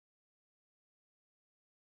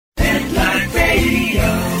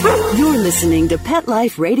listening to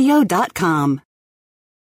PetLifeRadio.com.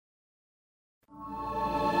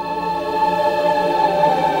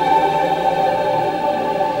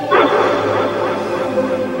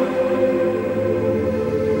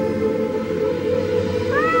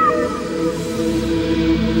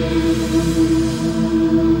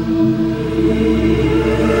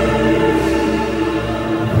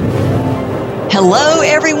 Hello,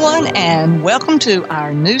 everyone, and welcome to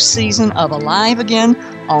our new season of Alive Again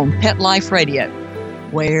on Pet Life Radio.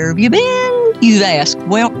 Where have you been, you ask?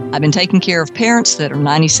 Well, I've been taking care of parents that are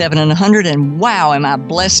 97 and 100, and wow, am I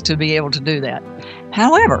blessed to be able to do that.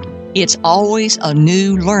 However, it's always a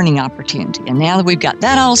new learning opportunity, and now that we've got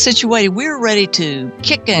that all situated, we're ready to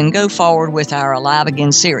kick and go forward with our Alive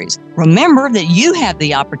Again series. Remember that you have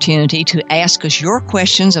the opportunity to ask us your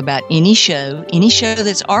questions about any show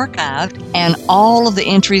that's archived, and all of the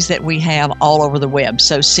entries that we have all over the web.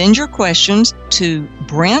 So send your questions to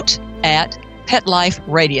Brent at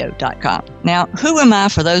PetLifeRadio.com. Now, who am I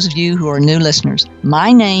for those of you who are new listeners?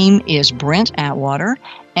 My name is Brent Atwater,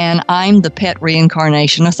 and I'm the Pet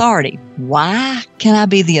Reincarnation Authority. Why can I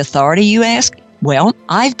be the authority, you ask? Well,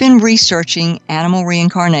 I've been researching animal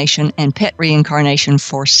reincarnation and pet reincarnation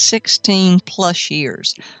for 16 plus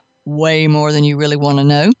years. Way more than you really want to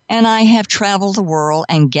know. And I have traveled the world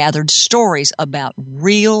and gathered stories about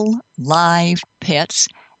real, live pets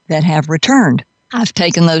that have returned. I've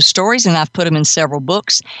taken those stories and I've put them in several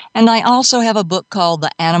books. And I also have a book called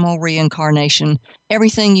The Animal Reincarnation,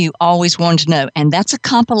 Everything You Always Wanted to Know. And that's a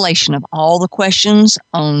compilation of all the questions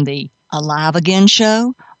on the Alive Again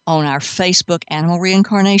show, on our Facebook Animal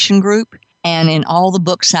Reincarnation group, and in all the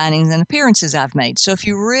book signings and appearances I've made. So if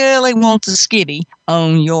you really want the skivvy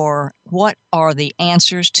on what are the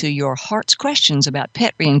answers to your heart's questions about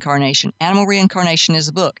pet reincarnation, Animal Reincarnation is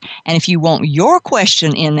a book. And if you want your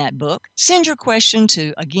question in that book, send your question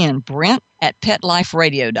to, again, Brent at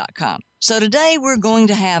PetLifeRadio.com. So today we're going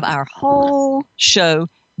to have our whole show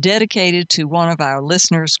dedicated to one of our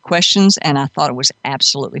listeners' questions, and I thought it was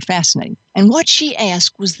absolutely fascinating. And what she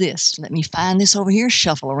asked was this. Let me find this over here,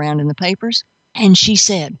 shuffle around in the papers. And she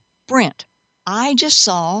said, Brent, I just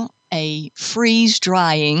saw a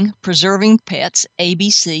freeze-drying, preserving pets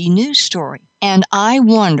ABC news story. And I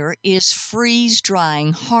wonder, is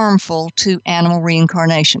freeze-drying harmful to animal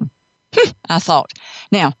reincarnation? I thought.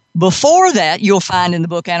 Now, before that, you'll find in the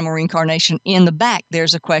book Animal Reincarnation, in the back,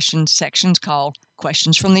 there's a question section called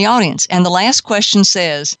Questions from the Audience. And the last question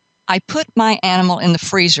says, I put my animal in the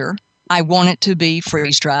freezer. I want it to be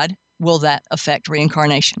freeze-dried. Will that affect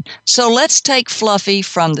reincarnation? So let's take Fluffy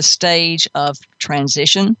from the stage of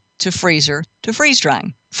transition to freezer to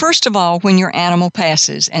freeze-drying. First of all, when your animal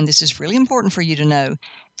passes, and this is really important for you to know,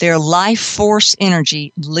 their life force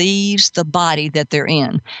energy leaves the body that they're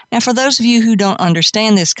in. Now, for those of you who don't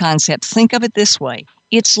understand this concept, think of it this way.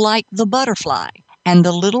 It's like the butterfly, and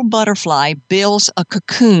the little butterfly builds a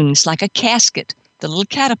cocoon. It's like a casket. The little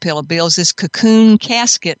caterpillar builds this cocoon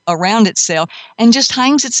casket around itself and just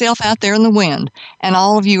hangs itself out there in the wind. And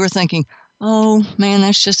all of you are thinking, oh, man,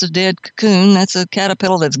 that's just a dead cocoon. That's a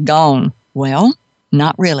caterpillar that's gone. Well,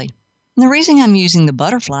 not really. And the reason I'm using the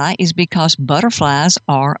butterfly is because butterflies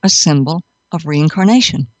are a symbol of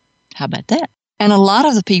reincarnation. How about that? And a lot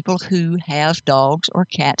of the people who have dogs or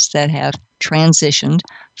cats that have transitioned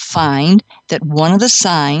find that one of the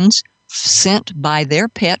signs sent by their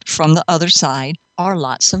pet from the other side are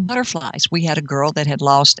lots of butterflies. We had a girl that had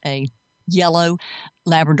lost a yellow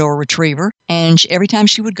Labrador retriever, and every time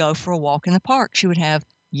she would go for a walk in the park, she would have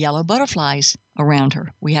yellow butterflies around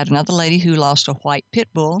her. We had another lady who lost a white pit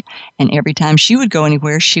bull, and every time she would go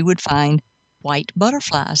anywhere, she would find white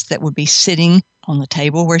butterflies that would be sitting on the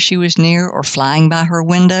table where she was near or flying by her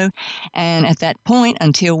window. And at that point,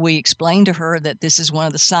 until we explained to her that this is one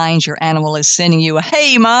of the signs your animal is sending you a,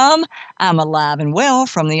 hey, Mom, I'm alive and well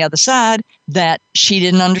from the other side, that she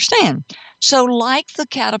didn't understand. So like the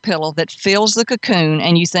caterpillar that fills the cocoon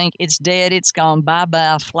and you think it's dead, it's gone,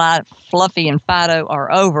 bye-bye, Fluffy and Fido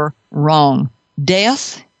are over, wrong.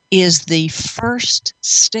 Death is the first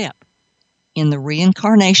step in the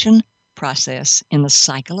reincarnation process in the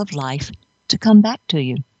cycle of life to come back to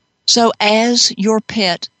you. So as your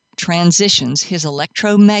pet transitions his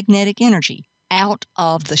electromagnetic energy out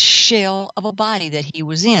of the shell of a body that he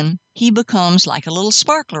was in, he becomes like a little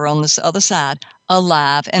sparkler on this other side,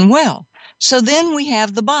 alive and well. So then we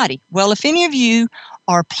have the body. Well, if any of you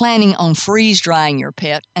are planning on freeze-drying your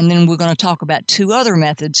pet, and then we're going to talk about two other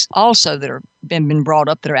methods also that have been brought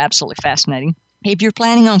up that are absolutely fascinating. If you're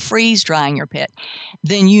planning on freeze-drying your pet,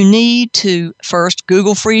 then you need to first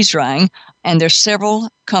Google freeze-drying, and there's several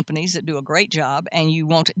companies that do a great job, and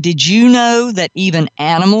did you know that even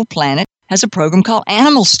Animal Planet has a program called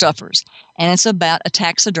Animal Stuffers, and it's about a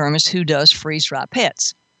taxidermist who does freeze-dry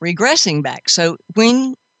pets. Regressing back, so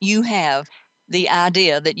when you have the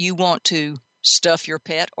idea that you want to stuff your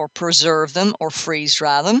pet or preserve them or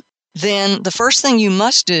freeze-dry them, then the first thing you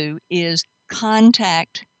must do is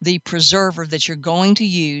contact the preserver that you're going to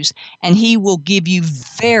use, and he will give you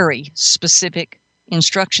very specific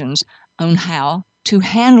instructions on how to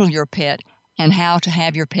handle your pet and how to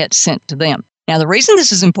have your pet sent to them. Now, the reason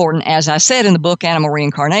this is important, as I said in the book Animal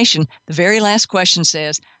Reincarnation, the very last question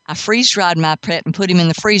says, I freeze-dried my pet and put him in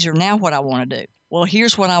the freezer. Now what I want to do? Well,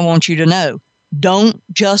 here's what I want you to know. Don't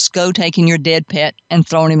just go taking your dead pet and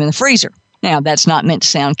throwing him in the freezer. Now, that's not meant to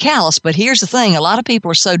sound callous, but here's the thing. A lot of people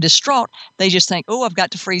are so distraught, they just think, oh, I've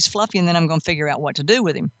got to freeze Fluffy and then I'm going to figure out what to do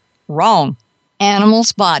with him. Wrong.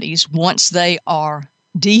 Animals' bodies, once they are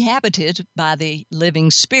dehabited by the living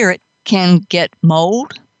spirit, can get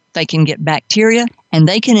mold, they can get bacteria, and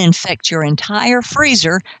they can infect your entire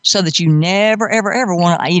freezer so that you never, ever, ever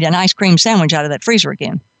want to eat an ice cream sandwich out of that freezer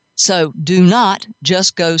again. So do not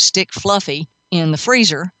just go stick Fluffy in the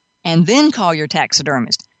freezer and then call your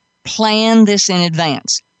taxidermist. Plan this in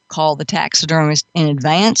advance. Call the taxidermist in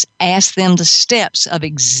advance. Ask them the steps of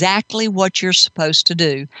exactly what you're supposed to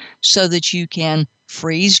do so that you can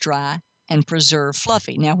freeze dry and preserve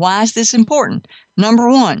Fluffy. Now, why is this important? Number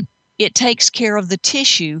one, it takes care of the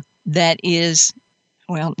tissue that is,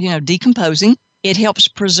 decomposing. It helps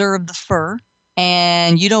preserve the fur,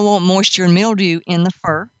 and you don't want moisture and mildew in the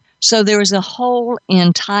fur. So there is a whole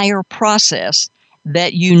entire process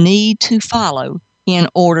that you need to follow in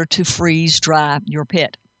order to freeze dry your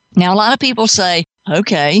pet. Now, a lot of people say,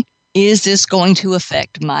 okay, is this going to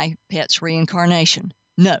affect my pet's reincarnation?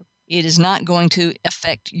 No, it is not going to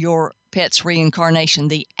affect your pet's reincarnation,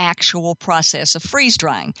 the actual process of freeze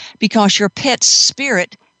drying, because your pet's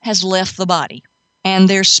spirit has left the body, and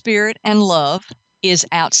their spirit and love is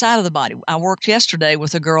outside of the body. I worked yesterday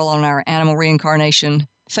with a girl on our Animal Reincarnation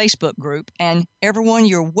Facebook group, and everyone,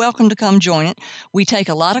 you're welcome to come join it. We take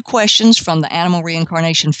a lot of questions from the Animal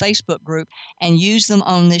Reincarnation Facebook group and use them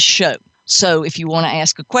on this show. So if you want to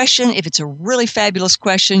ask a question, if it's a really fabulous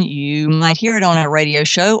question, you might hear it on our radio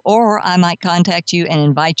show, or I might contact you and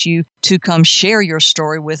invite you to come share your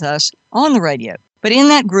story with us on the radio. But in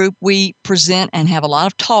that group, we present and have a lot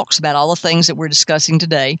of talks about all the things that we're discussing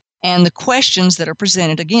today. And the questions that are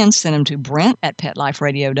presented, again, send them to Brent at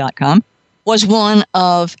PetLifeRadio.com, was one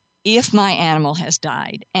of, if my animal has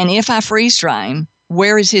died and if I freeze dry him,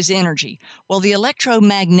 where is his energy? Well, the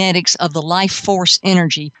electromagnetics of the life force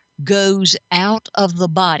energy goes out of the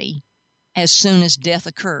body as soon as death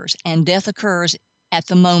occurs. And death occurs at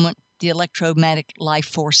the moment the electromagnetic life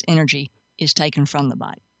force energy is taken from the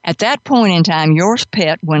body. At that point in time, your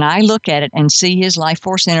pet, when I look at it and see his life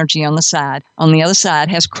force energy on the other side,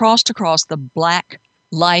 has crossed across the black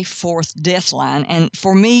life force death line. And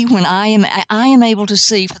for me, when I am able to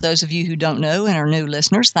see, for those of you who don't know and are new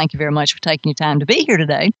listeners, thank you very much for taking your time to be here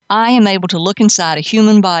today. I am able to look inside a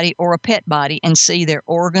human body or a pet body and see their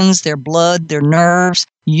organs, their blood, their nerves,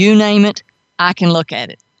 you name it, I can look at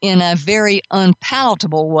it. In a very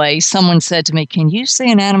unpalatable way, someone said to me, "Can you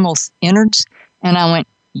see an animal's innards?" And I went,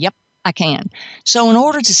 "Yep, I can." So in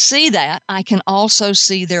order to see that, I can also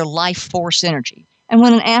see their life force energy. And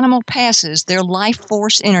when an animal passes, their life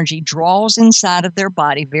force energy draws inside of their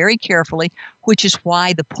body very carefully, which is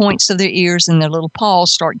why the points of their ears and their little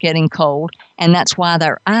paws start getting cold, and that's why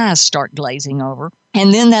their eyes start glazing over.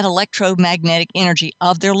 And then that electromagnetic energy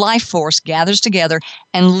of their life force gathers together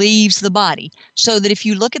and leaves the body. So that if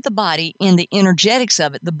you look at the body in the energetics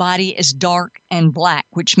of it, the body is dark and black,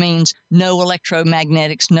 which means no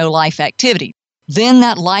electromagnetics, no life activity. Then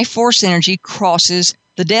that life force energy crosses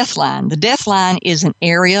the death line. The death line is an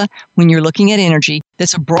area, when you're looking at energy,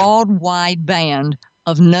 that's a broad, wide band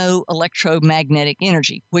of no electromagnetic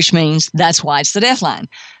energy, which means that's why it's the death line.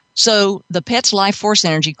 So the pet's life force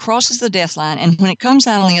energy crosses the death line, and when it comes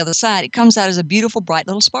out on the other side, it comes out as a beautiful, bright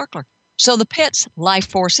little sparkler. So the pet's life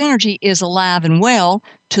force energy is alive and well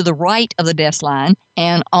to the right of the death line,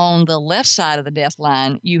 and on the left side of the death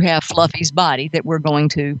line, you have Fluffy's body that we're going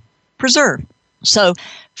to preserve. So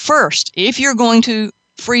first, if you're going to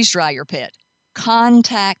freeze dry your pet,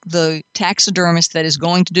 contact the taxidermist that is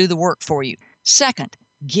going to do the work for you. Second,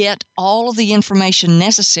 get all of the information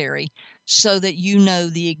necessary so that you know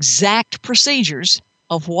the exact procedures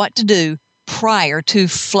of what to do prior to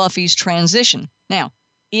Fluffy's transition. Now,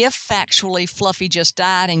 if factually Fluffy just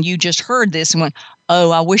died and you just heard this and went,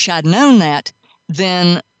 "Oh, I wish I'd known that,"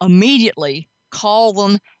 then immediately call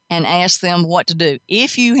them and ask them what to do.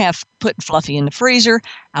 If you have put Fluffy in the freezer,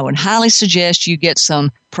 I would highly suggest you get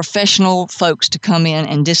some professional folks to come in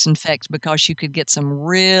and disinfect because you could get some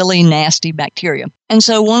really nasty bacteria. And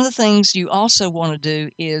so one of the things you also want to do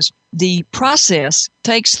is the process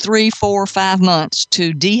takes 3, 4, 5 months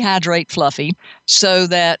to dehydrate Fluffy so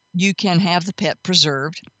that you can have the pet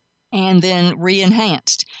preserved and then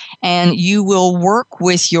re-enhanced. And you will work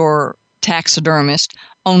with your taxidermist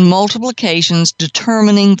on multiple occasions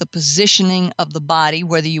determining the positioning of the body,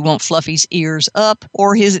 whether you want Fluffy's ears up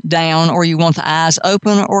or his down, or you want the eyes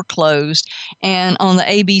open or closed. And on the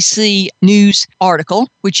ABC News article,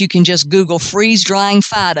 which you can just Google freeze-drying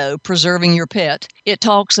Fido, preserving your pet, it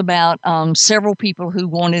talks about several people who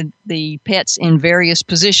wanted the pets in various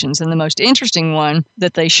positions. And the most interesting one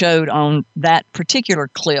that they showed on that particular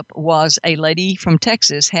clip was a lady from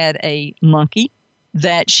Texas had a monkey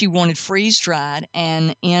that she wanted freeze-dried,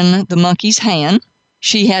 and in the monkey's hand,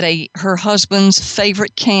 she had her husband's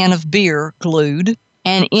favorite can of beer glued,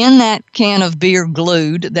 and in that can of beer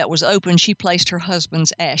glued that was open, she placed her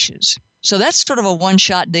husband's ashes. So that's sort of a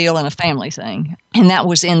one-shot deal and a family thing, and that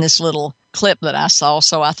was in this little clip that I saw,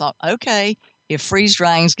 so I thought, okay, if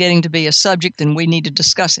freeze-drying is getting to be a subject, then we need to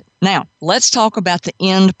discuss it. Now, let's talk about the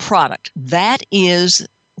end product. That is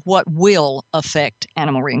what will affect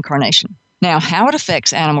animal reincarnation. Now, how it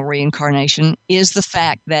affects animal reincarnation is the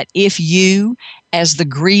fact that if you, as the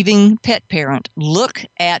grieving pet parent, look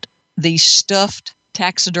at the stuffed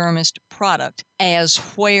taxidermist product as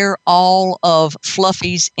where all of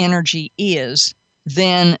Fluffy's energy is,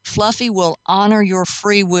 then Fluffy will honor your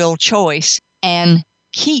free will choice and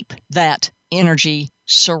keep that energy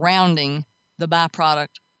surrounding the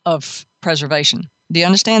byproduct of preservation. Do you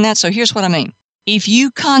understand that? So here's what I mean. If you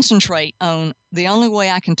concentrate on the only way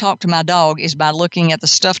I can talk to my dog is by looking at the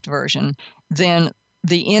stuffed version, then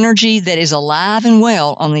the energy that is alive and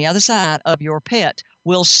well on the other side of your pet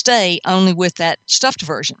will stay only with that stuffed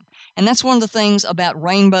version. And that's one of the things about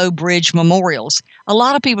Rainbow Bridge memorials. A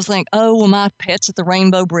lot of people think, oh, well, my pet's at the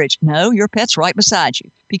Rainbow Bridge. No, your pet's right beside you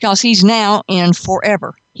because he's now in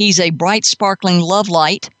forever. He's a bright, sparkling love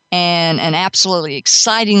light and an absolutely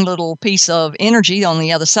exciting little piece of energy on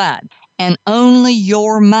the other side. And only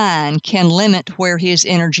your mind can limit where his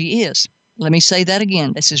energy is. Let me say that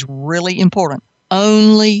again. This is really important.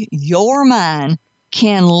 Only your mind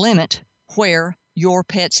can limit where your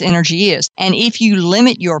pet's energy is. And if you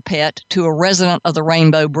limit your pet to a resident of the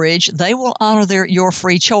Rainbow Bridge, they will honor your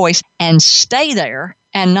free choice and stay there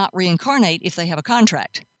and not reincarnate if they have a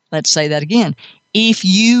contract. Let's say that again. If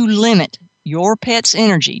you limit your pet's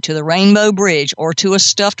energy to the Rainbow Bridge or to a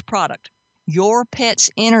stuffed product, your pet's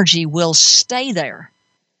energy will stay there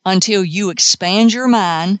until you expand your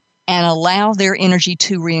mind and allow their energy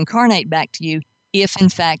to reincarnate back to you if, in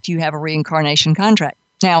fact, you have a reincarnation contract.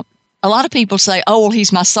 Now, a lot of people say, oh, well,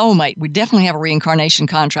 he's my soulmate. We definitely have a reincarnation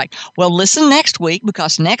contract. Well, listen next week,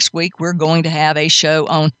 because next week we're going to have a show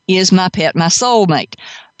on Is My Pet My Soulmate?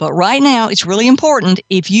 But right now, it's really important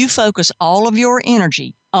if you focus all of your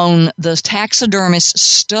energy on the taxidermist's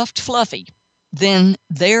stuffed Fluffy, then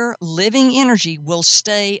their living energy will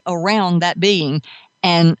stay around that being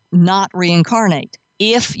and not reincarnate.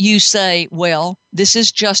 If you say, well, this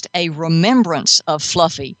is just a remembrance of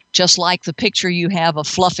Fluffy, just like the picture you have of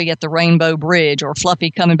Fluffy at the Rainbow Bridge or Fluffy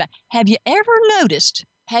coming back. Have you ever noticed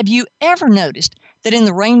that in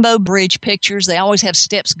the Rainbow Bridge pictures, they always have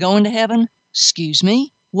steps going to heaven? Excuse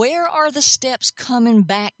me? Where are the steps coming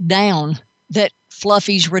back down that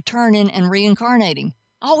Fluffy's returning and reincarnating?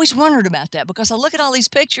 I always wondered about that because I look at all these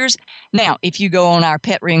pictures. Now, if you go on our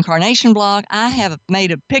pet reincarnation blog, I have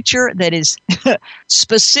made a picture that is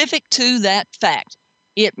specific to that fact.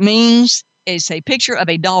 It means it's a picture of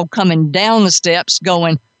a dog coming down the steps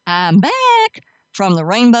going, I'm back, from the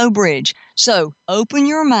Rainbow Bridge. So open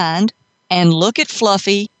your mind and look at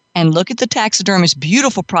Fluffy and look at the taxidermist's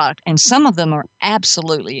beautiful product, and some of them are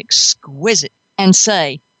absolutely exquisite, and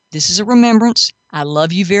say, this is a remembrance. I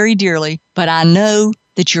love you very dearly, but I know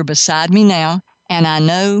that you're beside me now, and I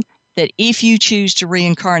know that if you choose to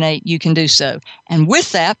reincarnate, you can do so. And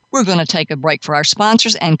with that, we're going to take a break for our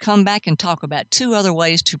sponsors and come back and talk about 2 other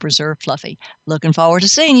ways to preserve Fluffy. Looking forward to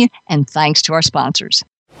seeing you, and thanks to our sponsors.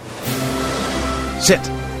 Sit.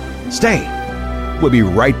 Stay. We'll be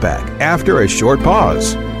right back after a short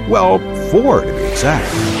pause. Well, 4 to be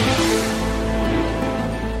exact.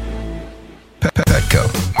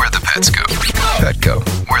 Petco, where the pets go. Petco,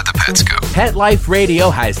 where the pets go. Pet Life Radio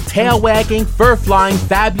has tail-wagging, fur-flying,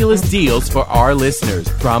 fabulous deals for our listeners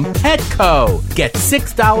from Petco. Get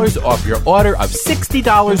 $6 off your order of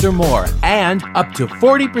 $60 or more and up to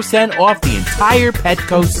 40% off the entire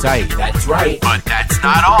Petco site. That's right. But that's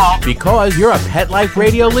not all. Because you're a Pet Life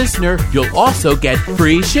Radio listener, you'll also get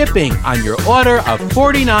free shipping on your order of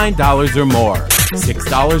 $49 or more.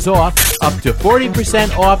 $6 off, up to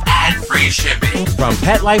 40% off, and free shipping from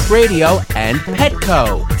Pet Life Radio and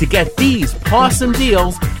Petco. To get these awesome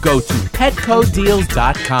deals, go to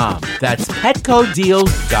PetcoDeals.com. That's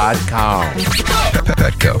PetcoDeals.com.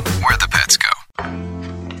 Petco, where the pets go.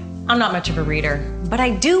 I'm not much of a reader, but I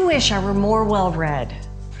do wish I were more well-read.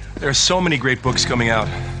 There are so many great books coming out.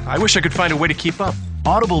 I wish I could find a way to keep up.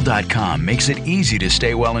 Audible.com makes it easy to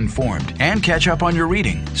stay well informed and catch up on your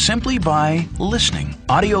reading simply by listening.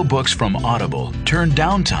 Audiobooks from Audible turn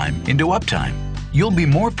downtime into uptime. You'll be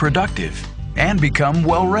more productive and become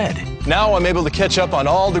well read. Now I'm able to catch up on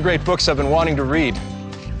all the great books I've been wanting to read.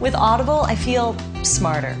 With Audible, I feel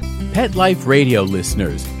smarter. Pet Life Radio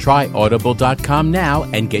listeners, try Audible.com now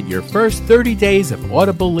and get your first 30 days of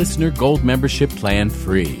Audible Listener Gold membership plan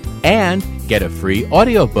free. And get a free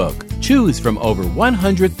audiobook. Choose from over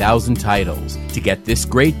 100,000 titles. To get this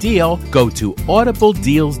great deal, go to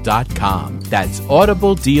audibledeals.com. That's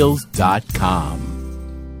audibledeals.com.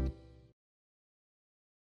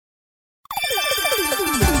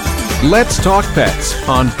 Let's Talk Pets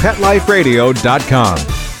on PetLifeRadio.com.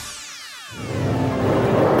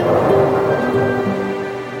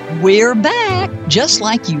 We're back, just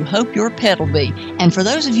like you hope your pet will be. And for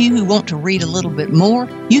those of you who want to read a little bit more,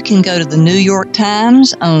 you can go to the New York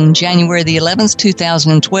Times on January the 11th,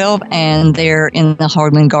 2012, and there in the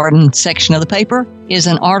Hardman Garden section of the paper is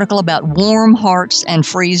an article about warm hearts and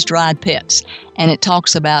freeze-dried pets. And it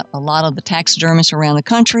talks about a lot of the taxidermists around the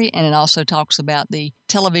country, and it also talks about the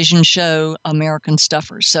television show American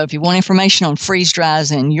Stuffers. So if you want information on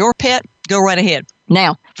freeze-dries and your pet, go right ahead.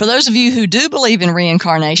 Now, for those of you who do believe in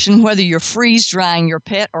reincarnation, whether you're freeze-drying your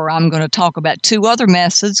pet or I'm going to talk about two other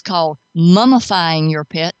methods called mummifying your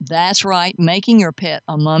pet, that's right, making your pet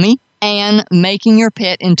a mummy, and making your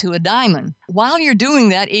pet into a diamond. While you're doing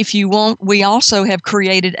that, if you want, we also have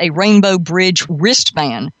created a Rainbow Bridge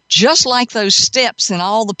wristband, just like those steps in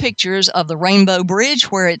all the pictures of the Rainbow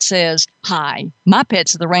Bridge where it says, "Hi, my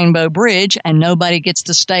pet's the Rainbow Bridge and nobody gets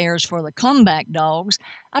the stairs for the comeback dogs."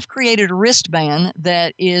 I've created a wristband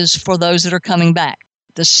that is for those that are coming back.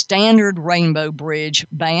 The standard Rainbow Bridge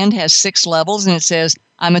band has 6 levels and it says,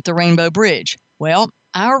 "I'm at the Rainbow Bridge." Well,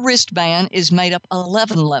 our wristband is made up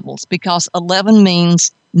 11 levels because 11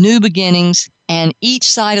 means new beginnings, and each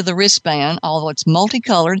side of the wristband, although it's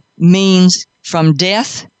multicolored, means from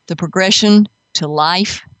death, the progression to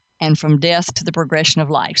life, and from death to the progression of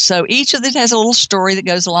life. So each of it has a little story that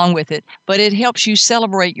goes along with it, but it helps you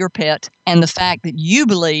celebrate your pet and the fact that you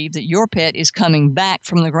believe that your pet is coming back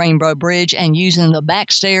from the Rainbow Bridge and using the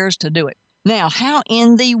back stairs to do it. Now, how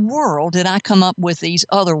in the world did I come up with these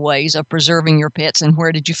other ways of preserving your pets, and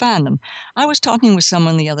where did you find them? I was talking with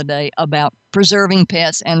someone the other day about preserving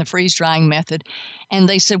pets and the freeze-drying method, and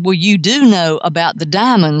they said, "Well, you do know about the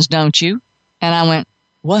diamonds, don't you?" And I went,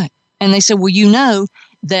 "What?" And they said, "Well, you know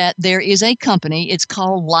that there is a company, it's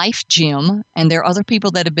called Life Gym, and there are other people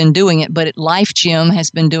that have been doing it, but Life Gym has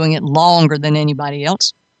been doing it longer than anybody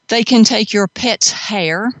else. They can take your pet's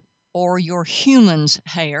hair or your human's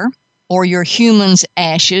hair, or your human's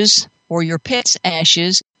ashes, or your pet's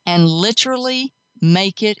ashes, and literally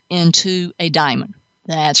make it into a diamond."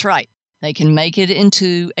 That's right. They can make it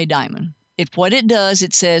into a diamond. What it does,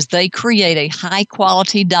 it says they create a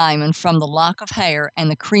high-quality diamond from the lock of hair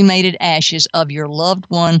and the cremated ashes of your loved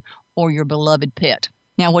one or your beloved pet.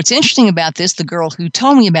 Now, what's interesting about this, the girl who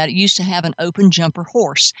told me about it used to have an open jumper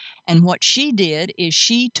horse. And what she did is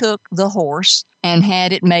she took the horse and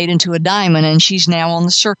had it made into a diamond, and she's now on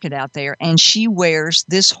the circuit out there. And she wears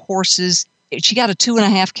this horse's, she got a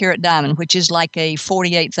 2.5 carat diamond, which is like a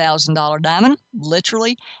 $48,000 diamond,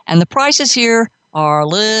 literally. And the prices here are a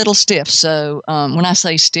little stiff. So when I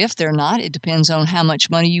say stiff, they're not. It depends on how much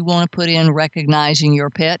money you want to put in recognizing your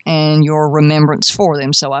pet and your remembrance for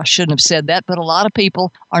them. So I shouldn't have said that, but a lot of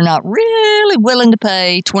people are not really willing to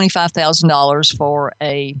pay $25,000 for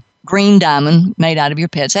a green diamond made out of your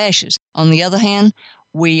pet's ashes. On the other hand,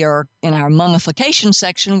 we are in our mummification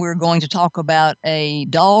section, we're going to talk about a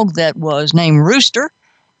dog that was named Rooster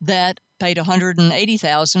that paid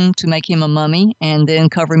 $180,000 to make him a mummy and then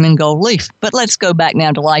cover him in gold leaf. But let's go back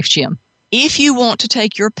now to Life Gym. If you want to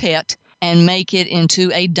take your pet and make it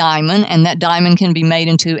into a diamond, and that diamond can be made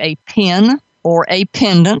into a pin, or a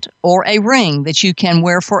pendant or a ring that you can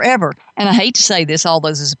wear forever. And I hate to say this, although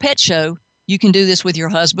this is a pet show, you can do this with your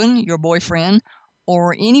husband, your boyfriend,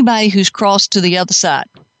 or anybody who's crossed to the other side.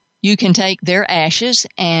 You can take their ashes,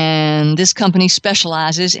 and this company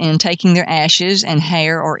specializes in taking their ashes and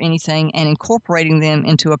hair or anything and incorporating them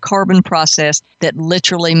into a carbon process that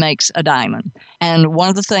literally makes a diamond. And one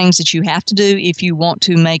of the things that you have to do if you want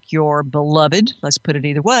to make your beloved, let's put it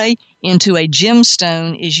either way, into a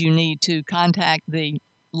gemstone is you need to contact the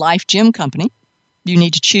Life Gem Company. You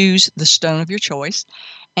need to choose the stone of your choice.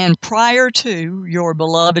 And prior to your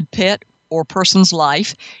beloved pet or person's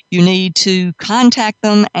life, you need to contact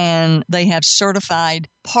them, and they have certified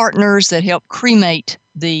partners that help cremate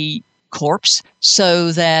the corpse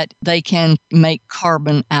so that they can make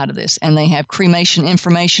carbon out of this. And they have cremation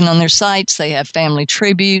information on their sites. They have family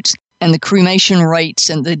tributes and the cremation rates,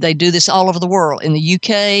 and they do this all over the world. In the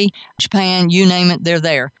UK, Japan, you name it, they're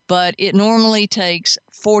there. But it normally takes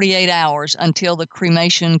 48 hours until the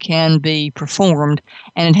cremation can be performed,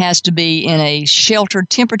 and it has to be in a sheltered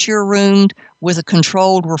temperature room with a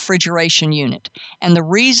controlled refrigeration unit. And the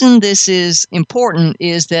reason this is important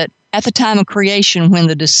is that at the time of creation, when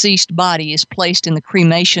the deceased body is placed in the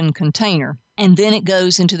cremation container, and then it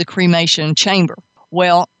goes into the cremation chamber.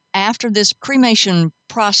 Well, after this cremation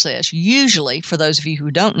process, usually, for those of you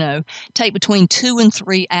who don't know, take between 2 and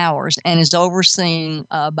 3 hours and is overseen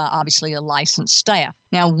by obviously a licensed staff.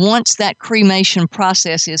 Now, once that cremation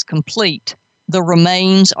process is complete, the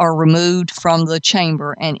remains are removed from the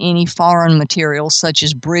chamber, and any foreign materials such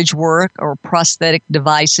as bridge work or prosthetic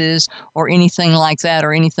devices or anything like that,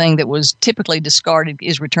 or anything that was typically discarded,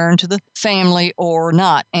 is returned to the family or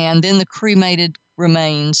not. And then the cremated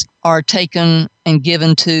remains are taken and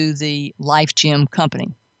given to the Life Gem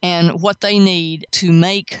Company. And what they need to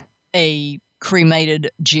make a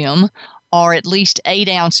cremated gem are at least 8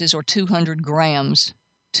 ounces or 200 grams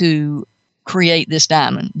to create this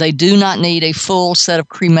diamond. They do not need a full set of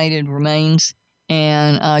cremated remains,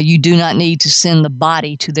 and you do not need to send the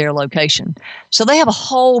body to their location. So they have a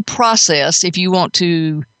whole process if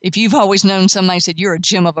you've always known somebody said you're a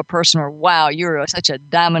gem of a person, or wow, you're such a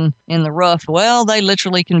diamond in the rough. Well, they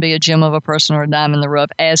literally can be a gem of a person or a diamond in the rough,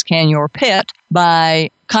 as can your pet,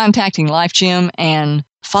 by contacting Life Gem and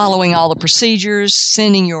following all the procedures,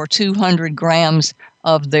 sending your 200 grams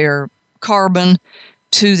of their carbon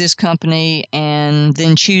to this company, and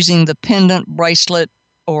then choosing the pendant, bracelet,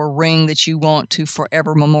 or ring that you want to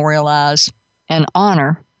forever memorialize and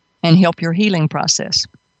honor and help your healing process.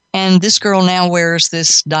 And this girl now wears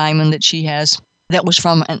this diamond that she has that was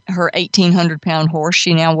from her 1,800-pound horse.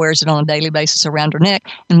 She now wears it on a daily basis around her neck.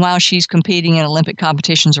 And while she's competing in Olympic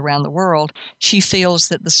competitions around the world, she feels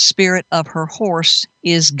that the spirit of her horse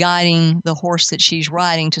is guiding the horse that she's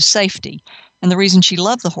riding to safety. And the reason she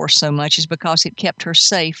loved the horse so much is because it kept her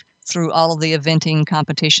safe through all of the eventing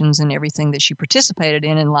competitions and everything that she participated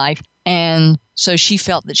in life. And so she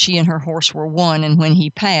felt that she and her horse were one. And when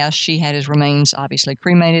he passed, she had his remains obviously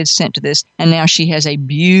cremated, sent to this. And now she has a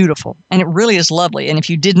beautiful, and it really is lovely. And if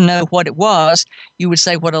you didn't know what it was, you would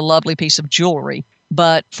say, what a lovely piece of jewelry.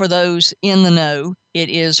 But for those in the know, it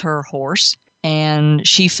is her horse. And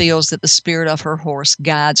she feels that the spirit of her horse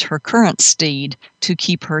guides her current steed to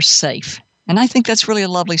keep her safe. And I think that's really a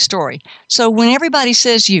lovely story. So when everybody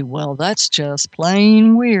says well, that's just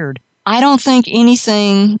plain weird, I don't think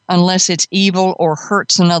anything, unless it's evil or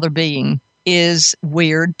hurts another being, is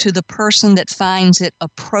weird to the person that finds it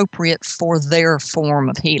appropriate for their form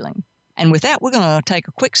of healing. And with that, we're going to take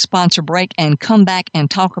a quick sponsor break and come back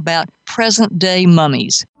and talk about present-day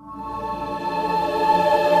mummies.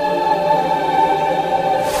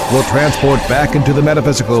 We'll transport back into the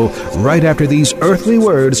metaphysical right after these earthly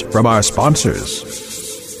words from our sponsors.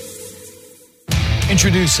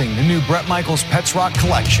 Introducing the new Bret Michaels Pets Rock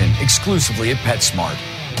collection exclusively at PetSmart.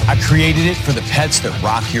 I created it for the pets that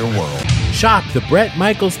rock your world. Shop the Bret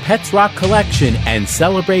Michaels Pets Rock collection and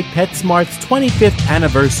celebrate PetSmart's 25th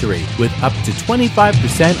anniversary with up to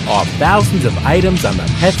 25% off thousands of items on the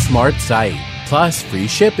PetSmart site. Plus free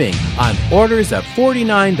shipping on orders of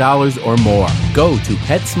 $49 or more. Go to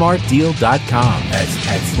PetSmartDeal.com. That's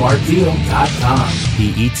PetSmartDeal.com.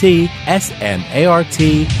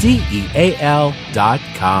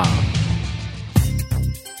 PetSmartDeal.com.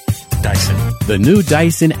 Dyson. The new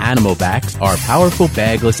Dyson Animal Vacs are powerful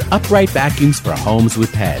bagless upright vacuums for homes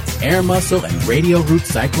with pets. Air Muscle and Radio Root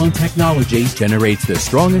Cyclone technology generates the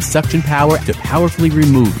strongest suction power to powerfully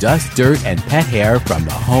remove dust, dirt, and pet hair from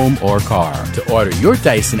the home or car. To order your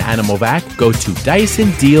Dyson Animal Vac, go to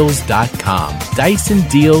DysonDeals.com.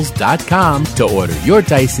 DysonDeals.com to order your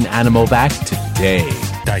Dyson Animal Vac today.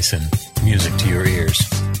 Dyson. Music to your ears.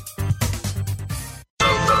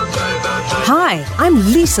 Hi,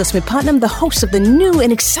 I'm Lisa Smith-Putnam, the host of the new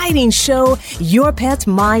and exciting show, Your Pets,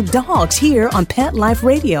 My Dogs, here on Pet Life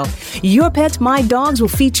Radio. Your Pets, My Dogs will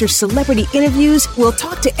feature celebrity interviews, we'll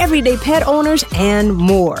talk to everyday pet owners, and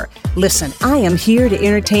more. Listen, I am here to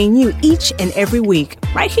entertain you each and every week,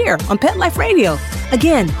 right here on Pet Life Radio.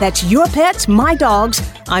 Again, that's Your Pets, My Dogs.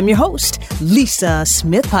 I'm your host, Lisa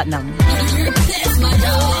Smith-Putnam. Your Pets, My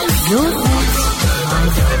Dogs. Your Pets, My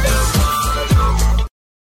Dogs.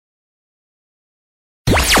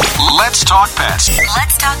 Let's talk pets.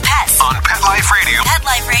 Let's talk pets On Pet Life Radio. Pet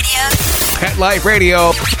Life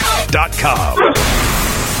Radio. PetLifeRadio.com.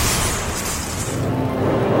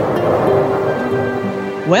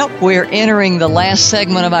 Well, we're entering the last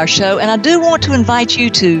segment of our show, and I do want to invite you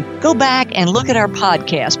to go back and look at our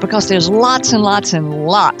podcast because there's lots and lots and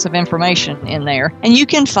lots of information in there, and you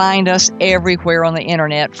can find us everywhere on the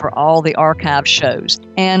internet for all the archive shows.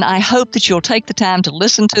 And I hope that you'll take the time to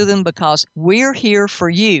listen to them because we're here for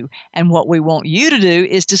you. And what we want you to do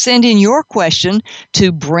is to send in your question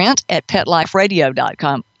to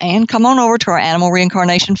Brent@PetLifeRadio.com. And come on over to our Animal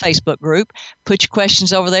Reincarnation Facebook group. Put your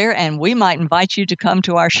questions over there, and we might invite you to come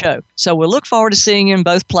to our show. So we'll look forward to seeing you in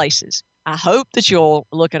both places. I hope that you'll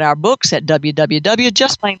look at our books at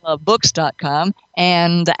www.justplainlovebooks.com.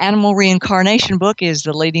 And the Animal Reincarnation book is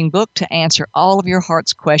the leading book to answer all of your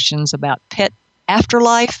heart's questions about pet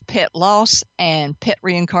afterlife, pet loss, and pet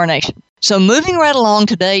reincarnation. So moving right along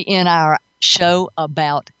today in our show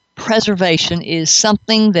about preservation is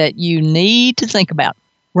something that you need to think about.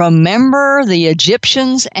 Remember the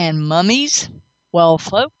Egyptians and mummies? Well,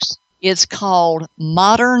 folks, it's called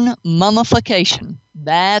modern mummification.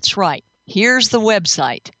 That's right. Here's the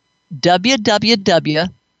website,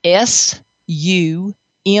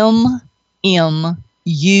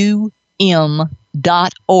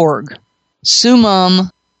 www.summum.org. Summum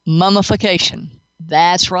mummification.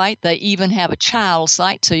 That's right. They even have a child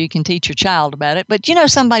site so you can teach your child about it. But,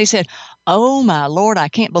 somebody said, oh, my Lord, I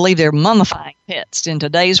can't believe they're mummifying pets in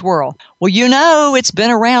today's world. Well, it's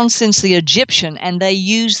been around since the Egyptian, and they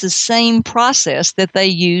use the same process that they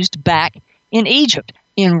used back in Egypt.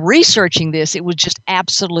 In researching this, it was just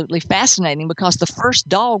absolutely fascinating because the first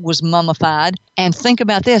dog was mummified. And think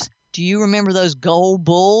about this. Do you remember those gold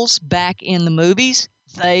bulls back in the movies?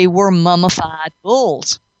 They were mummified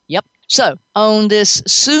bulls. Yep. So on this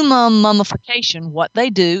summum mummification, what they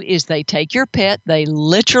do is they take your pet. They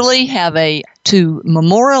literally have to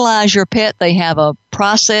memorialize your pet, they have a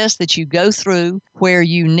process that you go through where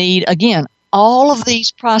you need, again, all of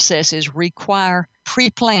these processes require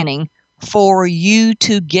pre-planning for you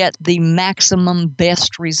to get the maximum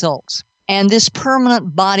best results. And this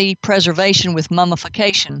permanent body preservation with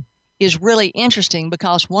mummification is really interesting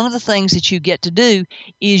because one of the things that you get to do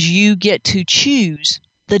is you get to choose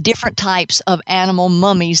the different types of animal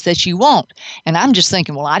mummies that you want. And I'm just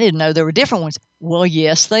thinking, well, I didn't know there were different ones. Well,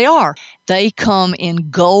 yes, they are. They come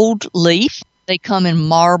in gold leaf, they come in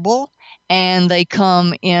marble, and they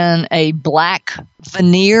come in a black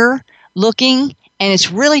veneer looking, and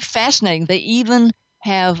it's really fascinating. They even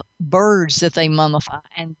have birds that they mummify.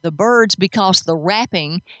 And the birds, because the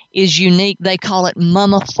wrapping is unique, they call it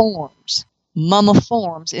mummiforms.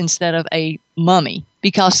 Mummiforms instead of a mummy,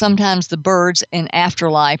 because sometimes the birds in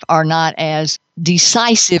afterlife are not as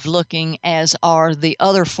decisive looking as are the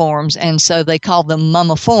other forms, and so they call them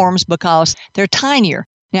mummiforms because they're tinier.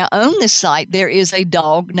 Now, on this site, there is a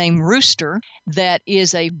dog named Rooster that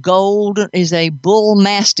is a bull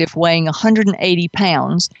mastiff weighing 180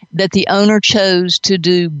 pounds that the owner chose to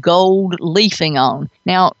do gold leafing on.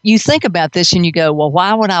 Now, you think about this and you go, well,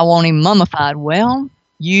 why would I want him mummified? Well,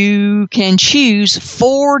 you can choose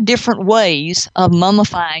 4 different ways of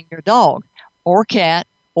mummifying your dog or cat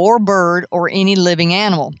or bird or any living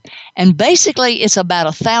animal. And basically, it's about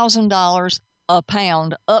 $1,000 a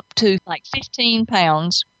pound up to like 15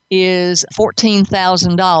 pounds is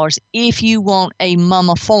 $14,000 if you want a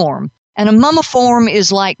mummiform. And a mummiform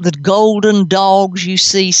is like the golden dogs you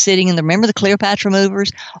see sitting in remember the Cleopatra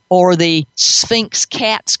movers, or the Sphinx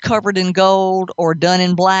cats covered in gold or done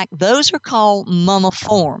in black? Those are called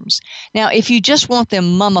mummiforms. Now, if you just want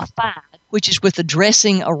them mummified, which is with the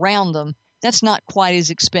dressing around them, that's not quite as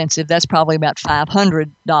expensive. That's probably about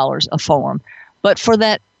 $500 a form. But for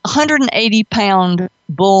that 180-pound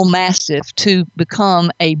bull mastiff to become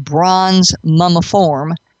a bronze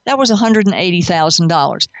mummiform, that was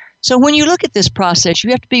 $180,000. So when you look at this process, you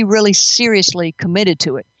have to be really seriously committed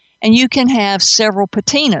to it. And you can have several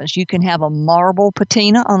patinas. You can have a marble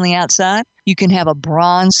patina on the outside. You can have a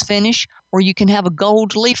bronze finish, or you can have a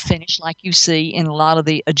gold leaf finish like you see in a lot of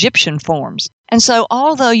the Egyptian forms. And so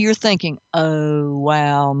although you're thinking, oh,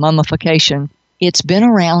 wow, mummification, It's been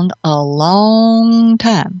around a long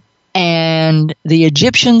time. And the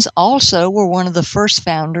Egyptians also were one of the first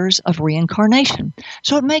founders of reincarnation.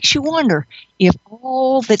 So it makes you wonder if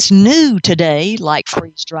all that's new today, like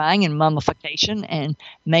freeze drying and mummification and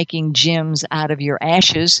making gems out of your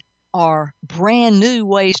ashes, are brand new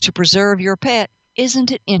ways to preserve your pet.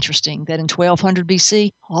 Isn't it interesting that in 1200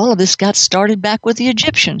 BC, all of this got started back with the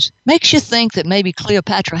Egyptians? Makes you think that maybe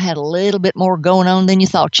Cleopatra had a little bit more going on than you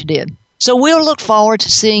thought you did. So we'll look forward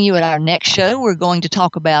to seeing you at our next show. We're going to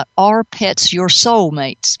talk about Are Pets Your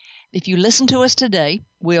Soulmates? If you listen to us today,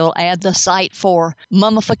 we'll add the site for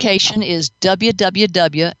mummification is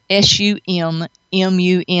www.summum.org,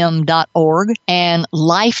 and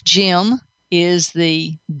Life Gem is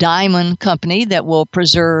the diamond company that will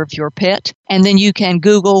preserve your pet. And then you can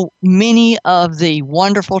Google many of the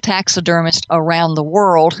wonderful taxidermists around the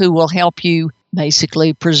world who will help you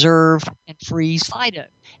basically preserve and freeze Fido.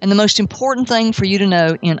 And the most important thing for you to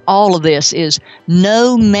know in all of this is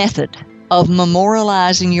no method of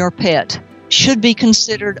memorializing your pet should be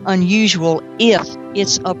considered unusual if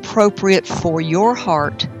it's appropriate for your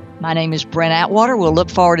heart. My name is Brent Atwater. We'll look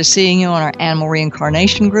forward to seeing you on our Animal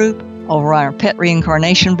Reincarnation group, over on our Pet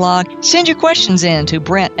Reincarnation blog. Send your questions in to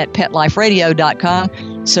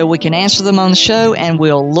Brent@PetLifeRadio.com so we can answer them on the show, and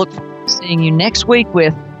we'll look forward to seeing you next week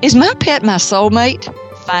with Is My Pet My Soulmate?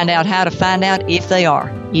 Find out how to find out if they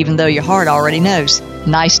are, even though your heart already knows.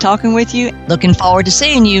 Nice talking with you. Looking forward to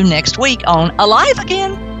seeing you next week on Alive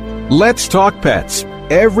Again. Let's Talk Pets,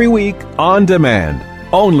 every week on demand,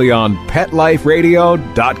 only on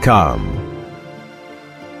PetLifeRadio.com.